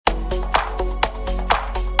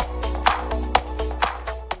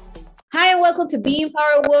welcome to Being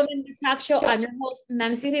Power Woman, the talk show. I'm your host,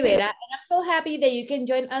 Nancy Rivera, and I'm so happy that you can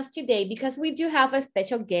join us today because we do have a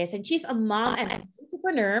special guest, and she's a mom and an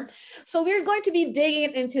entrepreneur. So we're going to be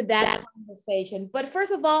digging into that conversation. But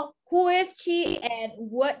first of all, who is she and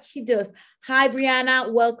what she does? Hi,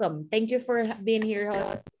 Brianna. Welcome. Thank you for being here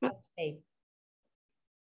today.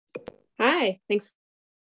 Hi. Thanks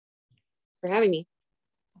for having me.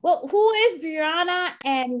 Well, who is Brianna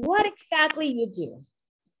and what exactly you do?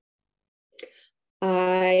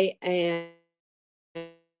 I am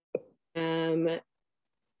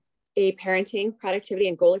a parenting, productivity,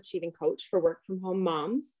 and goal achieving coach for work from home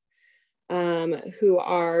moms who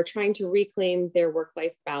are trying to reclaim their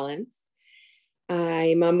work-life balance.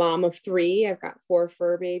 I'm a mom of 3. I've got 4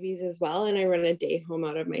 fur babies as well, and I run a day home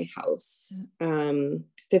out of my house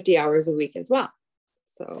 50 hours a week as well.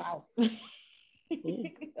 So. Wow.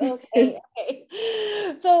 Okay.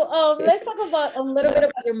 So let's talk about a little bit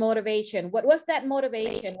about your motivation. What was that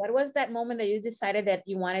motivation? What was that moment that you decided that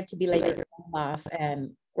you wanted to be like your own boss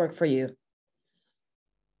and work for you?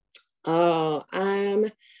 Well,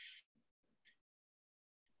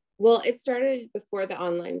 it started before the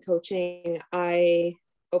online coaching. I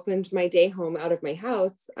opened my day home out of my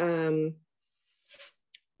house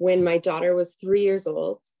when my daughter was 3 years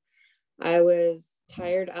old. I was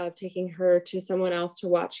tired of taking her to someone else to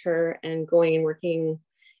watch her and going and working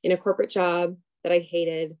in a corporate job that I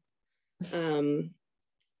hated. I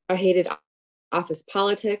hated office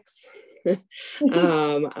politics. I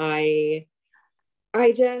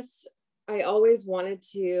always wanted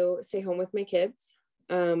to stay home with my kids.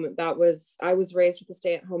 I was raised with a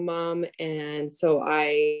stay-at-home mom. And so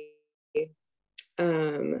I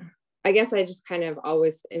guess I just kind of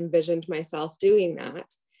always envisioned myself doing that.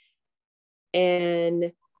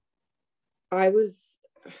 And I was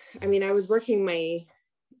working my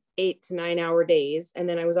 8 to 9 hour days. And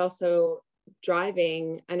then I was also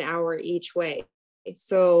driving an hour each way.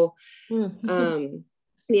 So the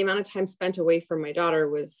amount of time spent away from my daughter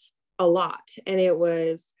was a lot. And it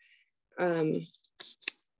was, I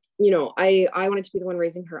wanted to be the one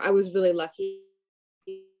raising her. I was really lucky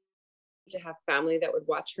to have family that would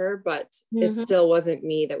watch her, but it still wasn't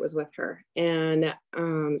me that was with her. And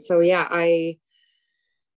I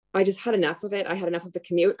just had enough of it. I had enough of the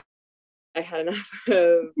commute. I had enough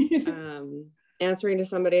of answering to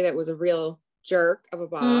somebody that was a real jerk of a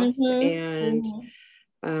boss.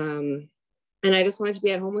 And I just wanted to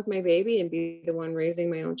be at home with my baby and be the one raising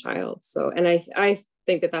my own child. So, and I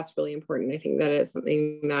think that that's really important. I think that is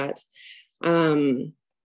something that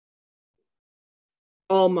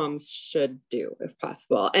all moms should do if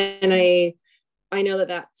possible. And I know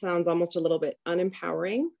that sounds almost a little bit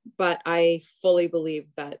unempowering, but I fully believe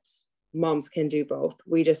that moms can do both.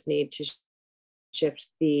 We just need to shift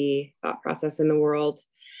the thought process in the world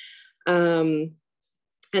and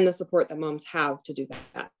the support that moms have to do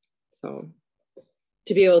that. So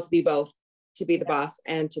to be able to be both, to be the boss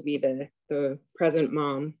and to be the present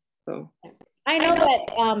mom. So I know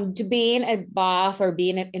that to being a boss or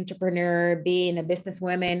being an entrepreneur, being a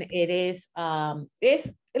businesswoman, it is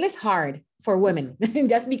hard for women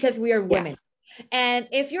just because we are women. Yeah. And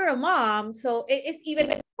if you're a mom, so it's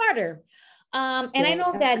even harder. And I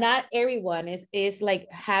know that not everyone is like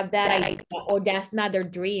have that idea, or that's not their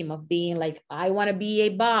dream of being like, I want to be a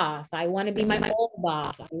boss. I want to be my own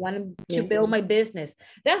boss. I want to build my business.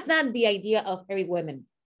 That's not the idea of every woman.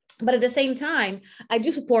 But at the same time, I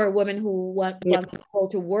do support women who want to go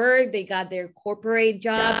to work. They got their corporate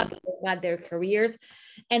job, they got their careers,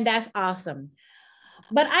 and that's awesome.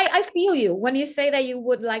 But I feel you when you say that you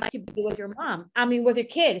would like to be with your mom. I mean, with your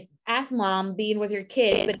kids, as mom, being with your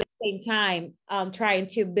kids, but at the same time, trying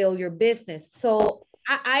to build your business. So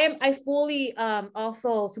I fully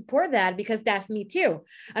also support that because that's me too.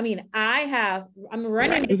 I mean, I'm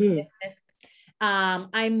running this business.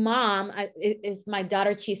 I'm mom is my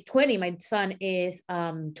daughter. She's 20. My son is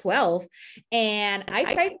 12. And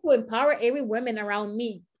I try to empower every woman around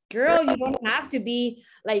me. Girl, you don't have to be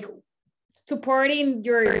like supporting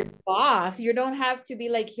your boss. You don't have to be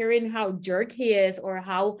like hearing how jerk he is or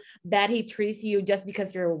how bad he treats you just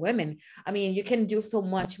because you're a woman. I mean, you can do so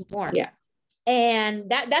much more. Yeah. And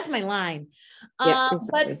that's my line.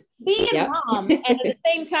 But being a mom and at the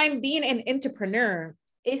same time being an entrepreneur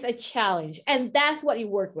is a challenge. And that's what you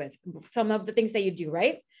work with. Some of the things that you do,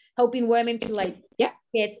 right? Helping women to like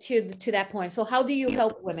get to that point. So how do you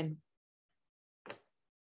help women?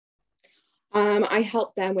 I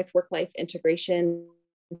help them with work-life integration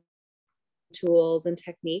tools and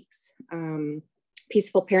techniques,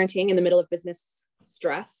 peaceful parenting in the middle of business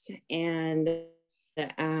stress, and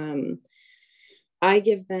I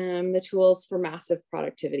give them the tools for massive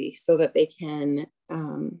productivity so that they can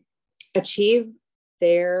achieve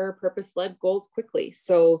their purpose-led goals quickly.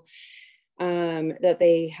 So that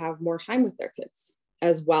they have more time with their kids,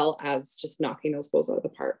 as well as just knocking those goals out of the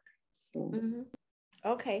park. So,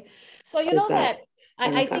 okay. So, you know that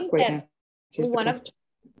I think that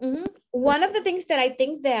one of the things that I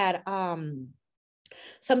think that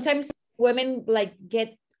sometimes women like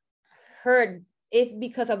get hurt is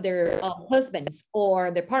because of their husbands or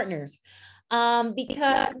their partners.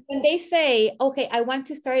 Because when they say, okay, I want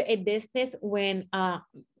to start a business when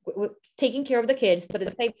taking care of the kids, but at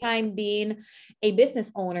the same time being a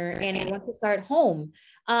business owner and I want to start home,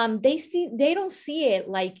 they don't see it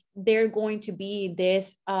like they're going to be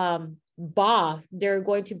this boss, they're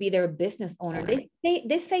going to be their business owner. They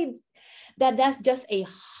say that that's just a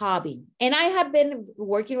hobby. And I have been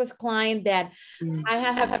working with clients that I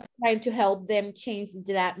have trying to help them change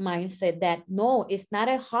that mindset that no, it's not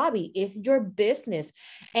a hobby, it's your business.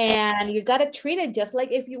 And you got to treat it just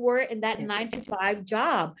like if you were in that 9 to 5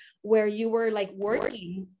 job where you were like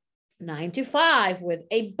working 9 to 5 with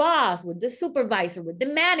a boss, with the supervisor, with the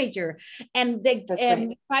manager, and they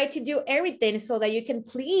try to do everything so that you can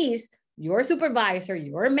please your supervisor,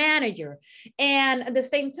 your manager. And at the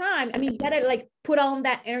same time, I mean, you gotta like put on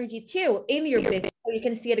that energy too in your business so you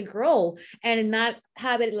can see it grow and not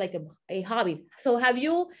have it like a hobby. So have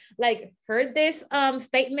you like heard this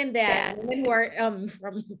statement that women who are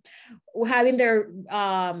from having their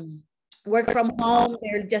work from home,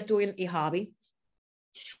 they're just doing a hobby?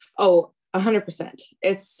 Oh, 100%.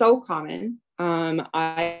 It's so common.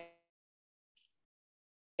 I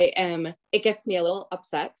am, it gets me a little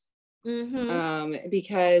upset.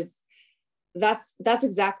 Because that's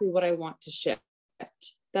exactly what I want to shift.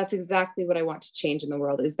 That's exactly what I want to change in the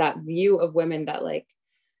world, is that view of women that like,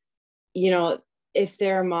 you know, if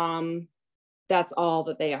they're a mom, that's all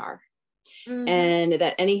that they are. And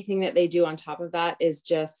that anything that they do on top of that is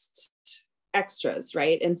just extras,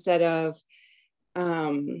 right? Instead of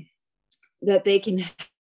that they can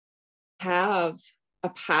have a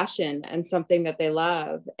passion and something that they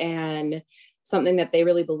love and something that they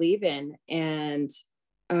really believe in, and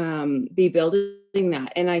be building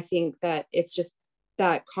that. And I think that it's just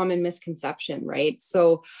that common misconception, right?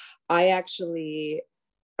 So I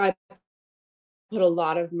put a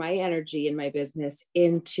lot of my energy in my business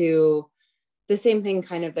into the same thing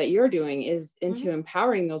kind of that you're doing, is into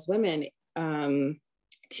empowering those women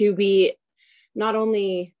to be not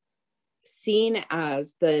only seen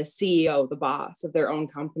as the CEO, the boss of their own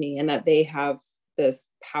company, and that they have this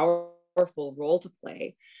powerful role to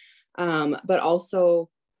play, but also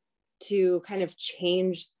to kind of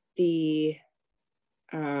change the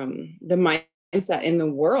mindset in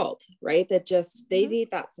the world, right? That just they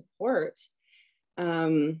need that support.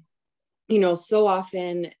 You know, so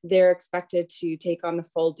often they're expected to take on the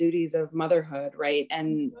full duties of motherhood, right?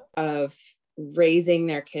 And of raising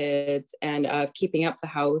their kids and of keeping up the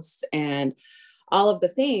house and all of the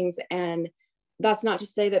things. And that's not to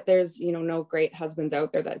say that there's, you know, no great husbands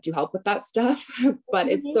out there that do help with that stuff, but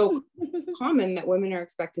it's so common that women are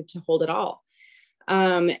expected to hold it all.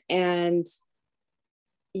 And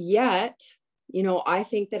yet, you know, I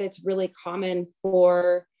think that it's really common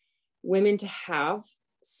for women to have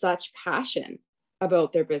such passion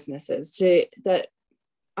about their businesses, that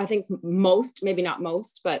I think most, maybe not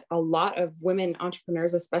most, but a lot of women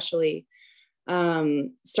entrepreneurs especially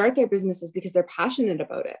start their businesses because they're passionate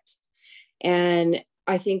about it. And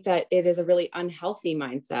I think that it is a really unhealthy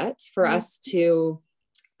mindset for us to,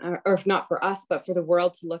 or if not for us, but for the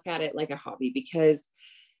world to look at it like a hobby, because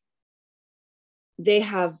they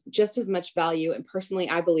have just as much value, and personally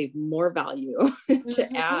I believe more value to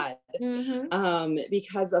add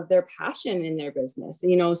because of their passion in their business.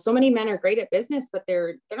 You know, so many men are great at business, but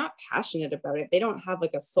they're not passionate about it. They don't have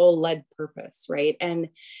like a soul-led purpose, right? And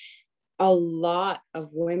a lot of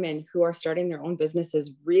women who are starting their own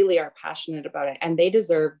businesses really are passionate about it, and they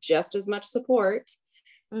deserve just as much support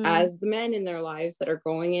as the men in their lives that are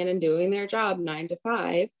going in and doing their job 9 to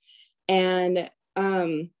 5.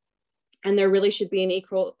 And there really should be an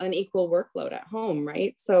equal workload at home,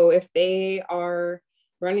 right? So if they are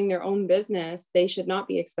running their own business, they should not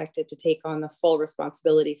be expected to take on the full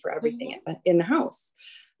responsibility for everything in the house.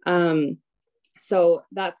 So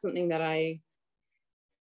that's something that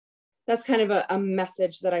that's kind of a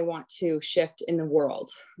message that I want to shift in the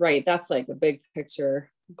world, right? That's like a big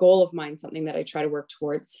picture goal of mine, something that I try to work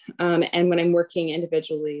towards. And when I'm working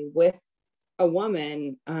individually with a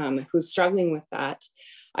woman who's struggling with that,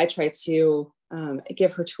 I try to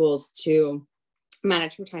give her tools to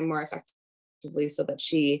manage her time more effectively effectively so that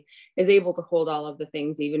she is able to hold all of the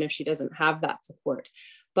things, even if she doesn't have that support.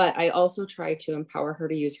 But I also try to empower her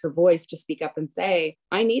to use her voice to speak up and say,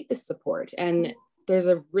 I need this support. And there's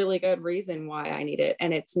a really good reason why I need it.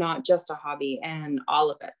 And it's not just a hobby and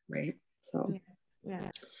all of it. Right. So, yeah.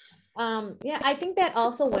 Yeah, I think that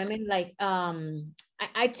also women like,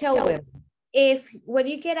 I tell women, if when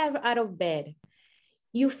you get out of bed,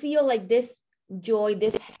 you feel like this joy,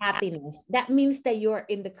 this happiness, that means that you're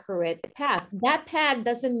in the correct path. That path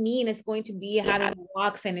doesn't mean it's going to be having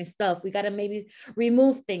walks and stuff. We got to maybe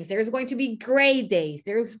remove things. There's going to be gray days.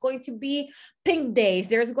 There's going to be pink days.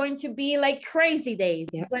 There's going to be like crazy days.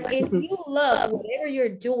 But if you love whatever you're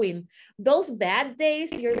doing, those bad days,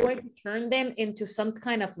 you're going to turn them into some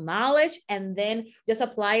kind of knowledge and then just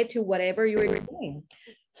apply it to whatever you're doing.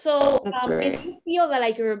 So if you feel that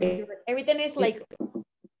like everything is like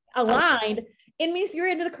aligned, it means you're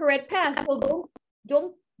in the correct path. So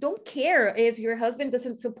don't care if your husband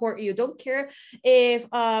doesn't support you. Don't care if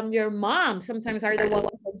your mom sometimes are the one who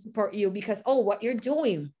don't support you because, oh, what you're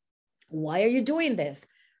doing, why are you doing this?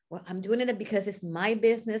 Well, I'm doing it because it's my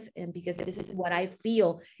business and because this is what I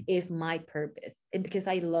feel is my purpose and because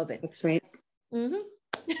I love it. That's right.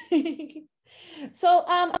 So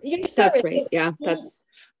that's right. Yeah, that's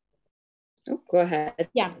Oh, go ahead.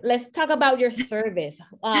 Yeah, let's talk about your service.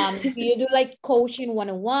 Do you do like coaching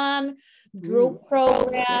one-on-one, group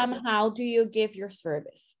program? How do you give your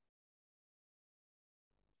service?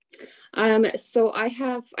 So I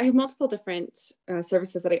have multiple different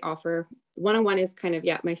services that I offer. One-on-one is kind of,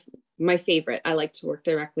 my favorite. I like to work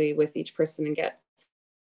directly with each person and get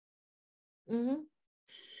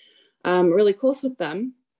really close with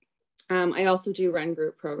them. I also do run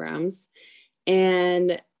group programs,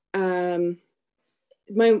 and my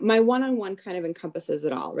one-on-one kind of encompasses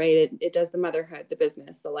it all, right? It does the motherhood, the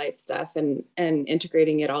business, the life stuff, and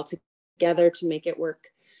integrating it all together to make it work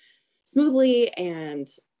smoothly and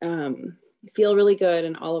feel really good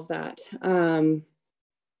and all of that.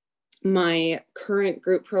 My current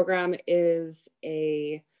group program is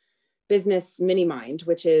a business mini mind,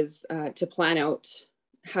 which is to plan out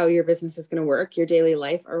how your business is going to work, your daily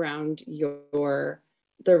life around the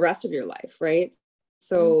rest of your life, right?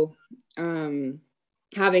 So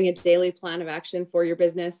having a daily plan of action for your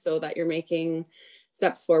business so that you're making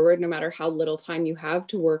steps forward no matter how little time you have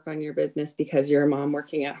to work on your business because you're a mom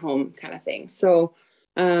working at home kind of thing. So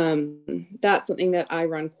that's something that I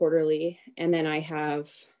run quarterly. And then I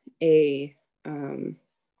have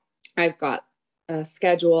I've got a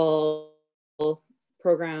schedule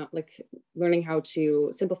program, like learning how to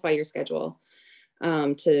simplify your schedule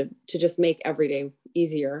to just make every day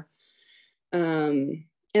easier. And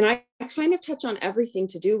I kind of touch on everything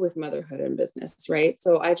to do with motherhood and business, right?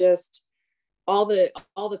 So I just, all the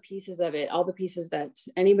pieces of it, all the pieces that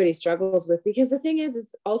anybody struggles with, because the thing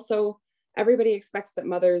is also everybody expects that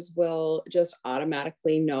mothers will just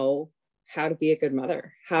automatically know how to be a good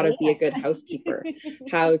mother, how to be a good housekeeper,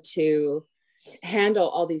 how to handle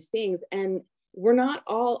all these things. And we're not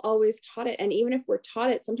all always taught it. And even if we're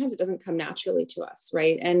taught it, sometimes it doesn't come naturally to us,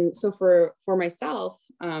 right? And so for myself,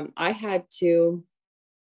 I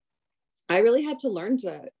really had to learn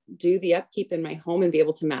to do the upkeep in my home and be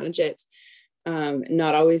able to manage it,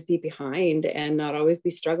 not always be behind and not always be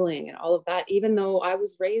struggling and all of that. Even though I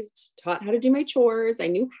was taught how to do my chores, I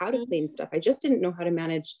knew how to clean stuff. I just didn't know how to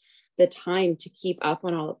manage the time to keep up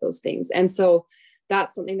on all of those things. And so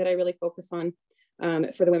that's something that I really focus on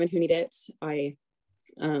for the women who need it. I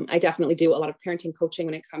definitely do a lot of parenting coaching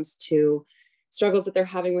when it comes to struggles that they're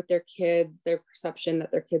having with their kids, their perception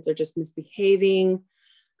that their kids are just misbehaving.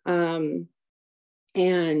 And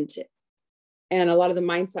a lot of the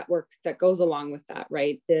mindset work that goes along with that,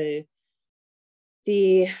 right? The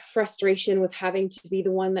frustration with having to be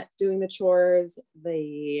the one that's doing the chores,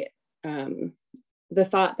 the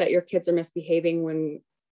thought that your kids are misbehaving, when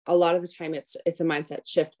a lot of the time it's a mindset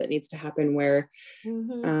shift that needs to happen where,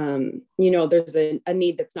 there's a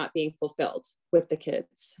need that's not being fulfilled with the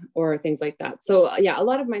kids or things like that. So yeah, a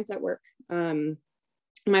lot of mindset work.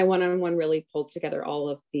 My one-on-one really pulls together all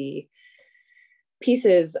of the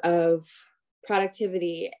pieces of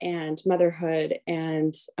productivity and motherhood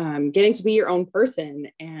and getting to be your own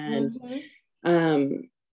person and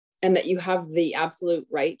that you have the absolute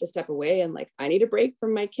right to step away and like, I need a break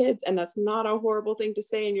from my kids. And that's not a horrible thing to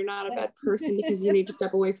say. And you're not a bad person because you need to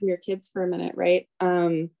step away from your kids for a minute. Right.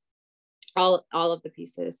 All of the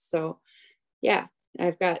pieces. So yeah,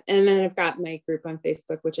 I've got my group on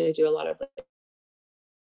Facebook, which I do a lot of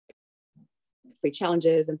free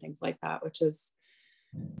challenges and things like that, which is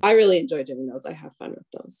I really enjoy doing those. I have fun with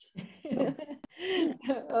those. So.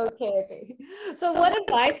 Okay. So what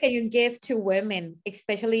advice can you give to women,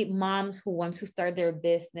 especially moms who want to start their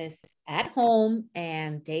business at home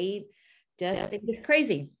and they just think it's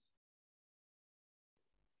crazy?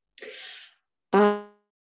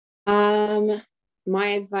 My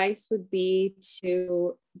advice would be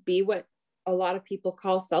to be what a lot of people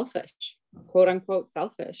call selfish, quote unquote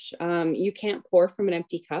selfish. You can't pour from an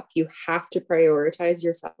empty cup. You have to prioritize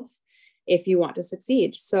yourself if you want to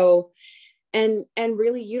succeed. So, and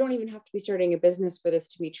really, you don't even have to be starting a business for this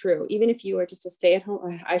to be true. Even if you are just a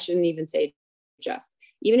stay-at-home, I shouldn't even say just,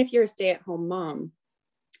 even if you're a stay-at-home mom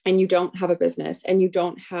and you don't have a business and you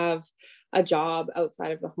don't have a job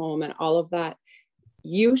outside of the home and all of that,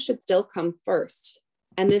 you should still come first.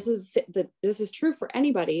 And this is true for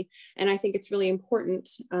anybody. And I think it's really important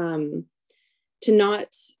to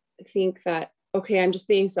not think that, okay, I'm just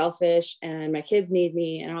being selfish and my kids need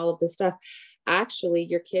me and all of this stuff. Actually,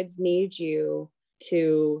 your kids need you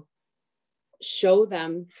to show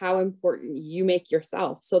them how important you make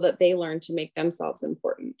yourself so that they learn to make themselves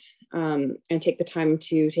important, and take the time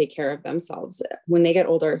to take care of themselves when they get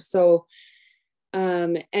older. So,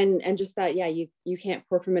 and just that, yeah, you can't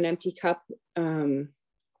pour from an empty cup.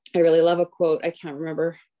 I really love a quote. I can't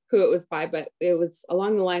remember who it was by, but it was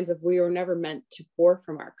along the lines of, we were never meant to pour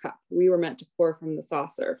from our cup. We were meant to pour from the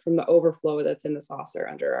saucer, from the overflow that's in the saucer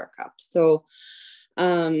under our cup. So,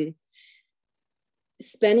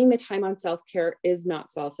 spending the time on self-care is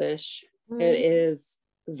not selfish. Mm. It is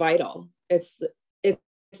vital. It's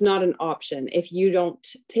not an option. If you don't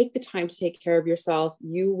take the time to take care of yourself,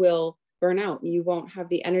 you will burn out. You won't have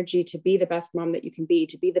the energy to be the best mom that you can be,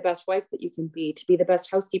 to be the best wife that you can be, to be the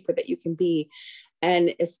best housekeeper that you can be,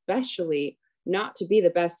 and especially not to be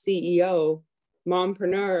the best CEO,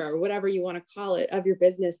 mompreneur, or whatever you want to call it, of your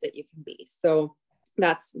business that you can be. So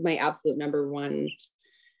that's my absolute number one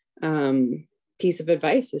piece of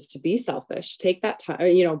advice, is to be selfish. Take that time,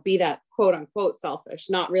 be that quote unquote selfish,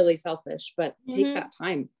 not really selfish, but take that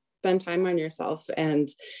time, spend time on yourself and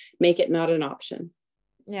make it not an option.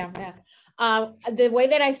 Yeah. The way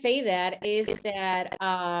that I say that is that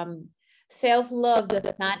self-love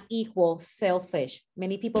does not equal selfish.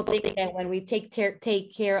 Many people think that when we take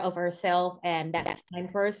care of ourselves and that's time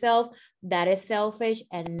for ourselves, that is selfish.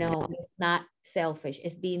 And no, it's not selfish.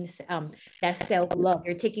 It's being that's self-love.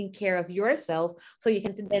 You're taking care of yourself so you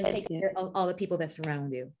can then take care of all the people that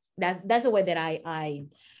surround you. That's the way that I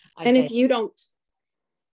and if you don't.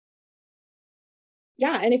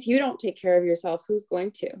 Yeah. And if you don't take care of yourself, who's going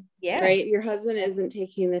to? Yeah. Right. Your husband isn't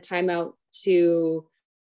taking the time out to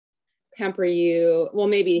pamper you. Well,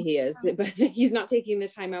 maybe he is, but he's not taking the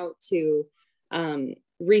time out to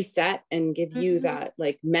reset and give you that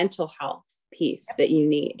like mental health piece that you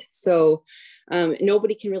need. So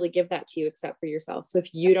nobody can really give that to you except for yourself. So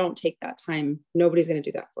if you don't take that time, nobody's going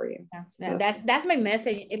to do that for you. So that's my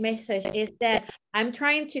message. Message is that I'm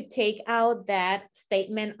trying to take out that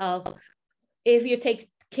statement of, if you take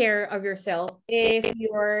care of yourself, if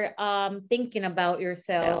you're thinking about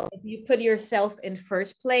yourself, if you put yourself in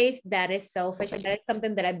first place, that is selfish. And that is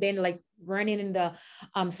something that I've been like running in the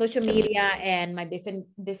social media and my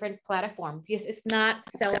different platforms, because it's not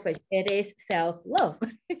selfish, it is self-love.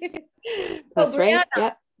 That's right.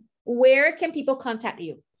 Yeah. Where can people contact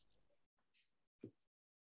you?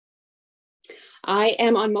 I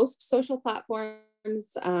am on most social platforms,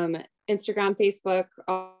 Instagram, Facebook,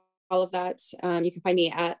 all of that. You can find me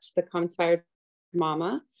at The Calm Inspired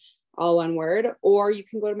Mama, all one word, or you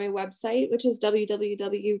can go to my website, which is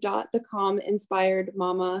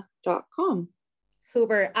www.thecalminspiredmama.com.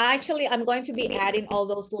 Super. Actually, I'm going to be adding all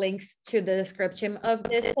those links to the description of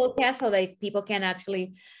this podcast so that people can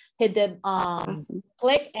actually hit the awesome.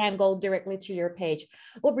 Click and go directly to your page.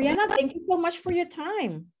 Well, Brianna, thank you so much for your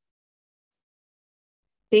time.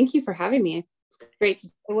 Thank you for having me. Great.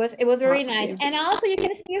 It was very nice. And also you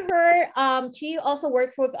can see her. She also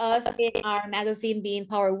works with us in our magazine, Being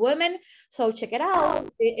Power Woman. So check it out.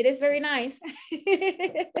 It is very nice.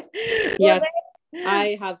 Yes,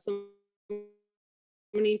 I have so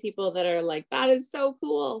many people that are like, that is so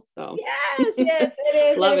cool. So yes, it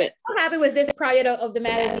is. Love it. I'm so happy with this project of the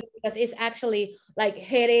magazine because it's actually like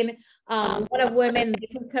hitting a lot of women in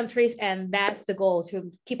different countries, and that's the goal, to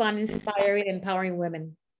keep on inspiring and empowering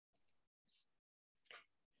women.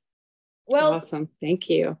 Well, awesome. Thank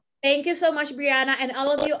you. Thank you so much, Brianna. And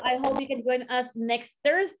all of you, I hope you can join us next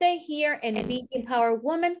Thursday here in Being Power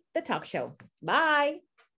Woman, the talk show. Bye.